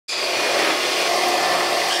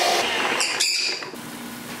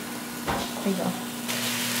There you go.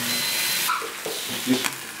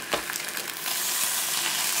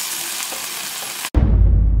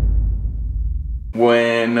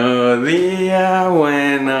 Buenos días,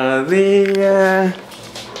 buenos días.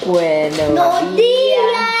 Buenos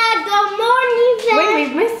días. Good morning, fam. Wait,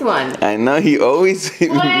 we've missed one. I know, he always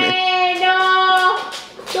Buenos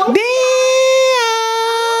días.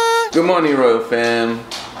 Good morning, Royal Fam.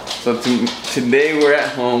 So today we're at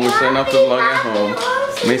home. We're starting off the vlog at home.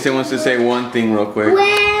 Mason wants to say one thing real quick.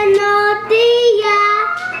 Buenos días.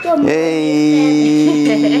 Hey!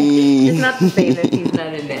 It's not the same if he's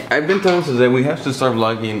not in it. I've been telling Suzette we have to start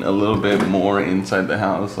vlogging a little bit more inside the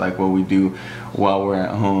house, like what we do while we're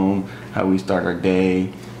at home, how we start our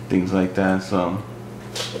day, things like that. So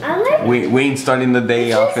we ain't starting the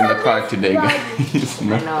day off in the car today, guys.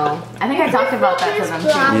 No. I know. I think I talked about that to them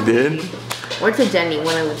too. You did? Or to Jenny,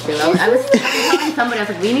 one of the two. I was telling somebody, I was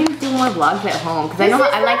like, we need to do more vlogs at home. Because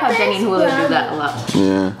I like how Jenny and Hula do that a lot.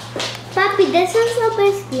 Yeah. Papi, this is the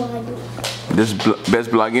best vlogging. This best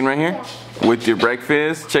vlogging right here? Yeah. With your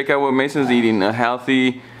breakfast. Check out what Mason's eating. A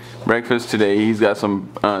healthy breakfast today. He's got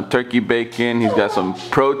some turkey bacon. He's got some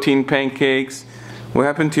protein pancakes. What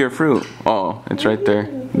happened to your fruit? Oh, it's right there.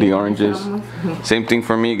 The oranges. Same thing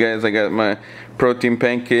for me, guys. I got my protein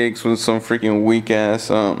pancakes with some freaking weak ass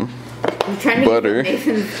butter.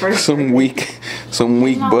 Some weak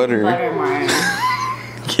butter.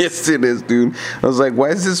 Yes, it is, dude. I was like, why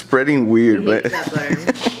is this spreading weird? But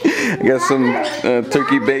I got some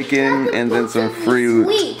turkey bacon and then some fruit.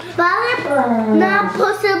 Sweet. Butter not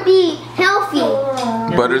supposed to be healthy.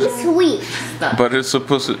 Butter's sweet. Butter's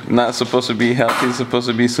not supposed to be healthy. It's supposed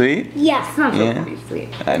to be sweet. Yeah. It's not supposed to be sweet.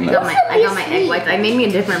 I know. I got my egg whites. I made me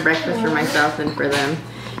a different breakfast for myself than for them.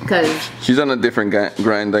 Cause she's on a different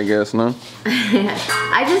grind, I guess, no?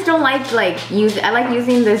 I just don't like I like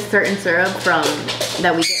using this certain syrup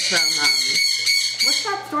that we get from what's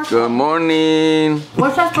that store called? Good morning.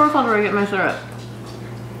 What's that store called where I get my syrup?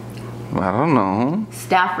 I don't know.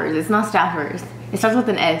 Staffers. It's not Staffers. It starts with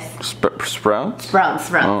an S. Sprouts? Sprouts.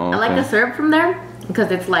 Oh, okay. I like the syrup from there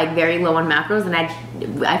because it's like very low on macros, and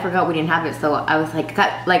I forgot we didn't have it, so I was like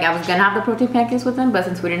I was gonna have the protein pancakes with them, but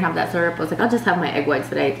since we didn't have that syrup, I was like, I'll just have my egg whites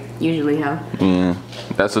that I usually have. Yeah,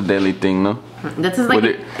 that's a daily thing, no? This is like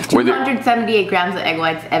 278 grams of egg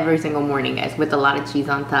whites every single morning, guys, with a lot of cheese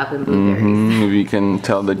on top and blueberries. If you can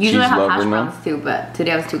tell the usually cheese I have lover hash now. browns too, but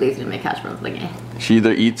today I was too lazy to make hash browns. Like, She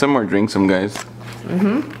either eats them or drinks them, guys.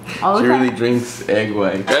 All she really drinks egg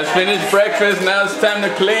white. Let's finish breakfast. Now it's time to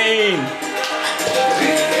clean.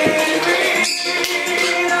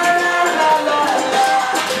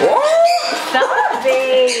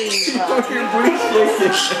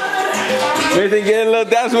 Nathan, get a little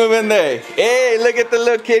dance move in there. Hey, look at the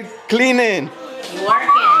little kid cleaning.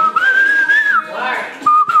 Working. Work.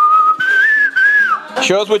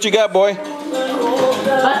 Show us what you got, boy. Bust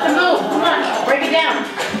the move. Come on. Break it down.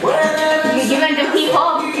 You gonna do hip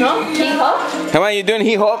hop? No? Hip hop? Come on, you doing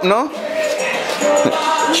hip hop, no?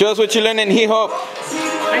 Show us what you learned in hip hop.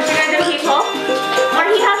 Aren't you gonna do hip hop? Or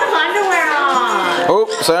he has his underwear on. Oh,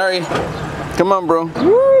 sorry. Come on, bro.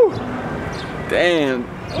 Woo! Damn,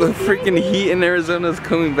 the freaking heat in Arizona is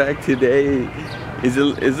coming back today. Is it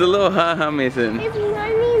a little hot, huh, Mason? It's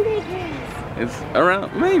 90 degrees. It's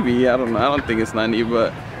around, maybe, I don't know. I don't think it's 90,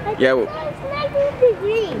 but yeah. It's 90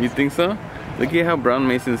 degrees. You think so? Look at how brown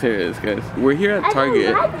Mason's hair is, guys. We're here at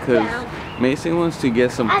Target because Mason wants to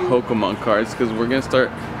get some Pokemon cards because we're gonna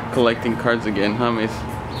start collecting cards again, huh, Mason?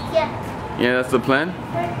 Yeah. Yeah, that's the plan?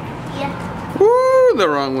 Yeah. Woo, the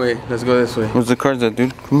wrong way. Let's go this way. Where's the cards at,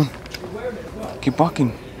 dude? Come on. Keep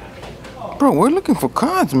walking. Bro, we're looking for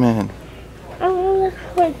cards, man. I'm looking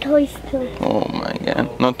for toys too. Oh my god.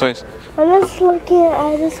 No toys. I just want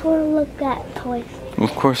to look at toys.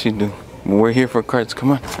 Of course you do. We're here for cards. Come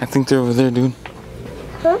on. I think they're over there, dude.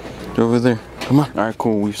 Huh? They're over there. Come on. Alright,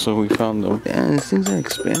 cool. So we found them. Yeah, these things are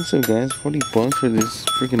expensive, guys. 40 bucks for these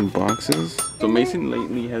freaking boxes. So Mason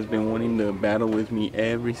lately has been wanting to battle with me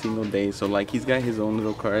every single day. So like he's got his own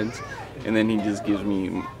little cards, and then he just gives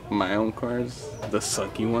me my own cards, the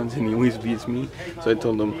sucky ones, and he always beats me. So I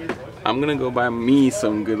told him, I'm gonna go buy me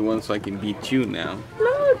some good ones so I can beat you now.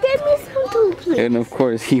 No, give me some too, please. And of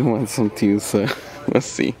course he wants some too, so let's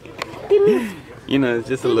see. Give me, you know, it's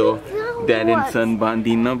just a little dad and son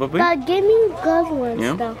bonding, no, papi? but give me good ones,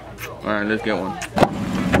 yeah? though. Alright, let's get one.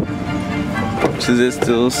 She's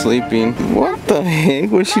still sleeping. What the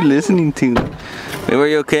heck was she listening to? Babe, are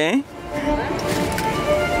you okay?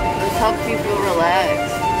 This helps you feel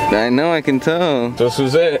relaxed. I know, I can tell. So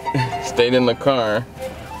Suzette stayed in the car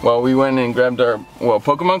Well, we went and grabbed our,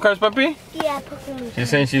 Pokemon cards, puppy? Yeah, Pokemon. She's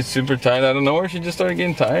saying she's super tired out of nowhere. She just started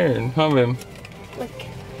getting tired. Huh, babe? Look.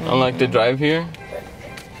 Unlike the drive here.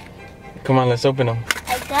 Come on, let's open them.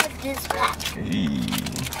 I got this pack.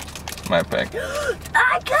 My pack.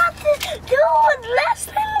 I got this. Dude, last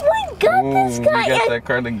time we got this guy. You got that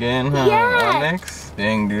card again, huh? Yeah. Onyx?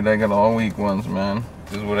 Dang, dude, I got all weak ones, man.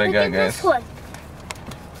 This is what I got, guys. This one.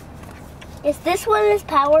 Is this one his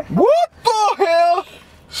power? What the hell?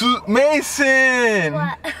 Mason!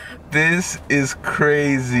 What? This is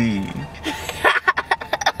crazy.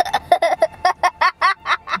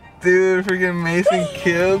 Dude, freaking Mason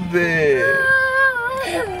killed it.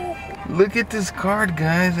 Look at this card,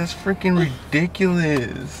 guys. That's freaking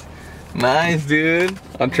ridiculous. Nice, dude.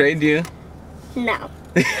 I'll trade you. No.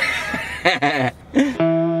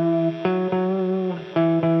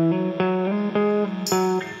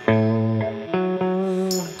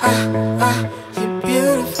 You're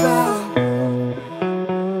beautiful.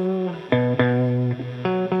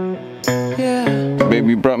 Yeah.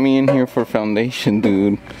 Baby brought me in here for foundation,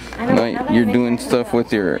 dude. Now you're doing stuff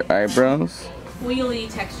with your eyebrows?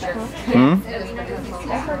 Wheelie texture.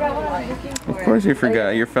 Of course you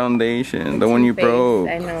forgot your foundation, the one you broke.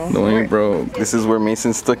 I know. The one you broke. This is where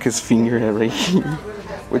Mason stuck his finger at right here.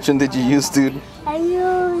 Which one did you use, dude? I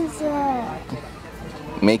use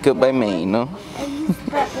Makeup by May, no? I use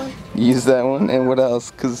that one. You use that one? And what else?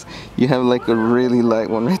 Because you have like a really light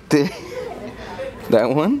one right there. That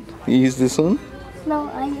one? You use this one? No,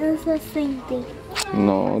 I use the same thing.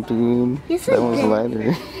 No, dude. Yes, I That one's did.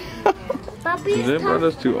 lighter. Papi, They brought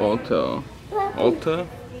us to Ulta. Ulta?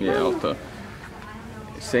 Yeah, Ulta.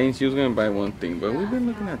 Saying she was gonna buy one thing, but we've been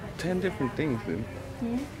looking at 10 different things, dude.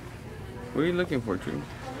 What are you looking for, True?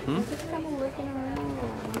 just kind of looking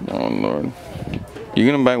around. Oh Lord. You're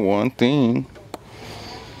gonna buy one thing.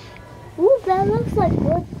 Ooh, that looks like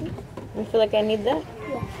good. You feel like I need that?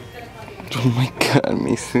 Oh my God,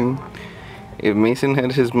 Mason. If Mason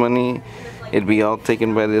had his money, it'd be all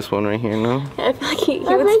taken by this one right here, no? I feel like he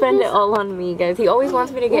would spend it all on me, guys. He always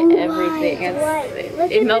wants me to get everything.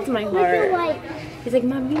 It melts my heart. He's like,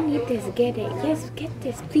 Mom, you need this. Get it. Yes, get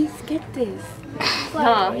this. Please get this.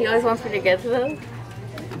 No, he always wants me to get those.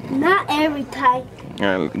 Not every time.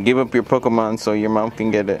 Alright, give up your Pokemon so your mom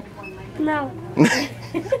can get it. No.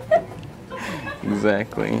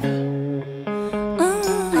 Exactly.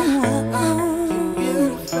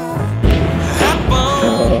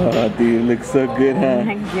 Oh, dude, looks so good, huh? Oh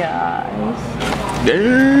my gosh.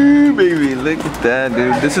 Damn, baby, look at that,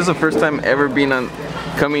 dude. This is the first time ever being on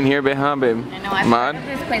coming here, babe, huh, babe? I know, I've Mod? heard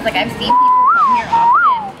of this place. Like, I've seen people come here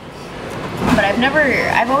often, but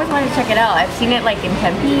I've always wanted to check it out. I've seen it like in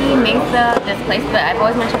Tempe, Mesa, this place, but I've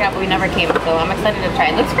always wanted to check it out, but we never came, so I'm excited to try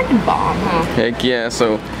it. It looks freaking bomb, huh? Heck yeah,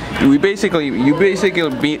 so you basically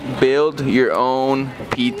build your own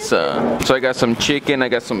pizza. So I got some chicken, I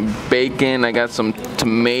got some bacon, I got some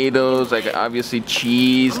tomatoes, I got obviously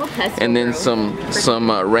cheese, and then some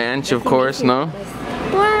ranch, of course, no?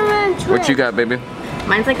 What you got, baby?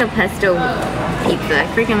 Mine's like a pesto pizza. I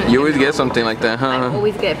freaking. You always get something like that, I huh?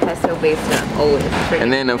 always get pesto based stuff. Always.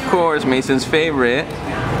 And then, of course, Mason's favorite.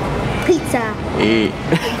 Pizza.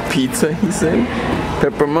 Pizza, he said?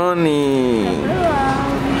 Pepperoni.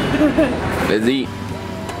 Let's eat.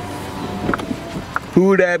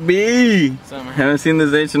 Who that be? Haven't seen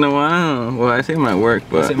this H in a while. Well, I say my work,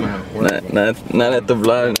 but not at the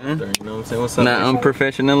vlog. Huh? You know what I'm saying? What's up? Not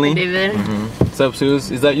unprofessionally. David. What's up, Suze?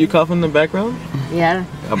 Is that you coughing in the background? Yeah.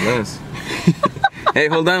 God bless. Hey,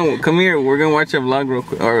 hold on. Come here. We're gonna watch a vlog real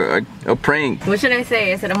quick, or a prank. What should I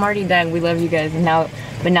say? I said I'm already done. We love you guys, and now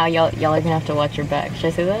y'all are gonna have to watch your back. Should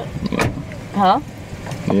I say that? Yeah. Huh?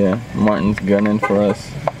 Yeah. Martin's gunning for us.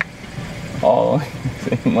 Oh,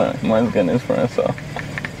 Martin's gunning for us all.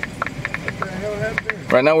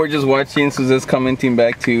 Right now we're just watching Suzette's commenting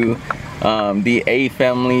back to the A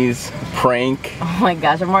family's prank Oh my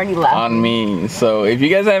gosh, I'm already laughing. on me. So if you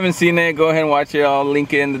guys haven't seen it, go ahead and watch it. I'll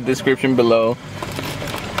link it in the description below.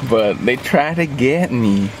 But they try to get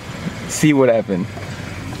me. See what happened.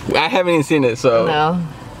 I haven't even seen it, so No.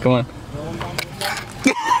 come on.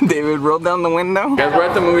 David, roll down the window. Guys, we're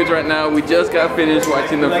at the movies right now. We just got finished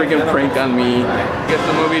watching the freaking prank on me. Get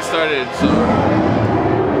the movie started, so.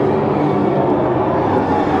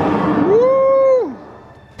 Woo!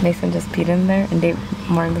 Mason just peed in there, and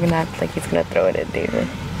Martin's gonna act like he's gonna throw it at David.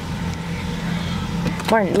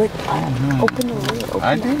 Martin, look. Open the lid.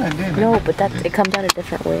 I did. No, but it comes out a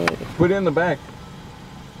different way. Put it in the back.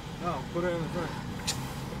 No, put it in the front.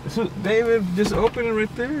 So, David, just open it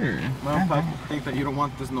right there. Mom, I think that you don't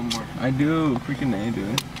want this no more. I do. Freaking A,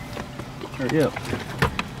 dude. Hurry up.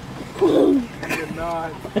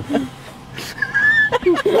 not. I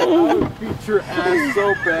would beat your ass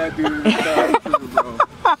so bad, dude. That's not true, bro.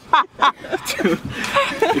 Dude,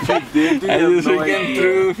 if you did, dude, I just no freaking idea.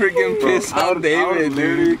 threw freaking Bro, piss I on would David,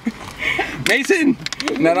 literally, dude. Mason!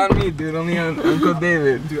 Not on me, dude. Only on Uncle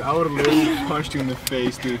David. dude, I would literally punched you in the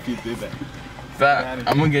face, dude, if you did that. Stop.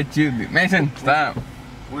 I'm gonna get you, dude. Mason, stop.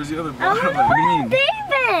 Where's the other I bottle? want What do you mean?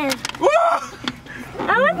 David.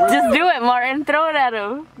 I want Just do it, Martin. Throw it at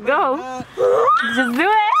him. Go. Just do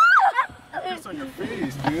it. It's on your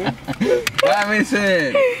face, dude. Stop,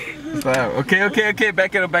 Mason. Stop. Okay.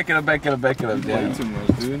 Back it up, Way Dad. too much,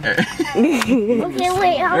 dude. Okay,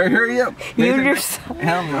 wait. Hurry up. You Mason. yourself.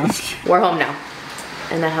 Hell no. We're home now.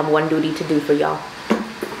 And I have one duty to do for y'all.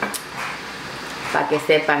 Pa' que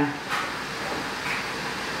sepan.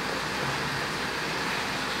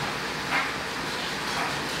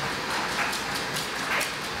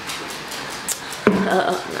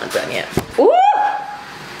 Not done yet. Ooh!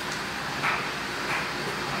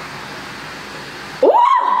 Ooh!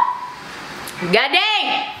 God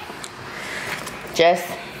dang!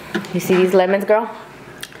 Jess, you see these lemons, girl?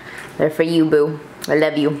 They're for you, boo. I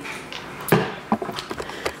love you.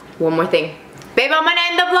 One more thing. Babe, I'm gonna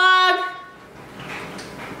end the vlog.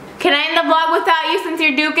 Can I end the vlog without you since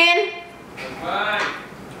you're duking?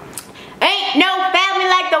 Ain't no family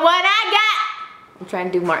like the one I got. I'm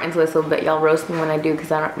trying to do Martin's whistle, but y'all roast me when I do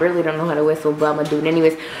because I really don't know how to whistle, but I'm gonna do it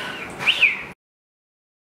anyways.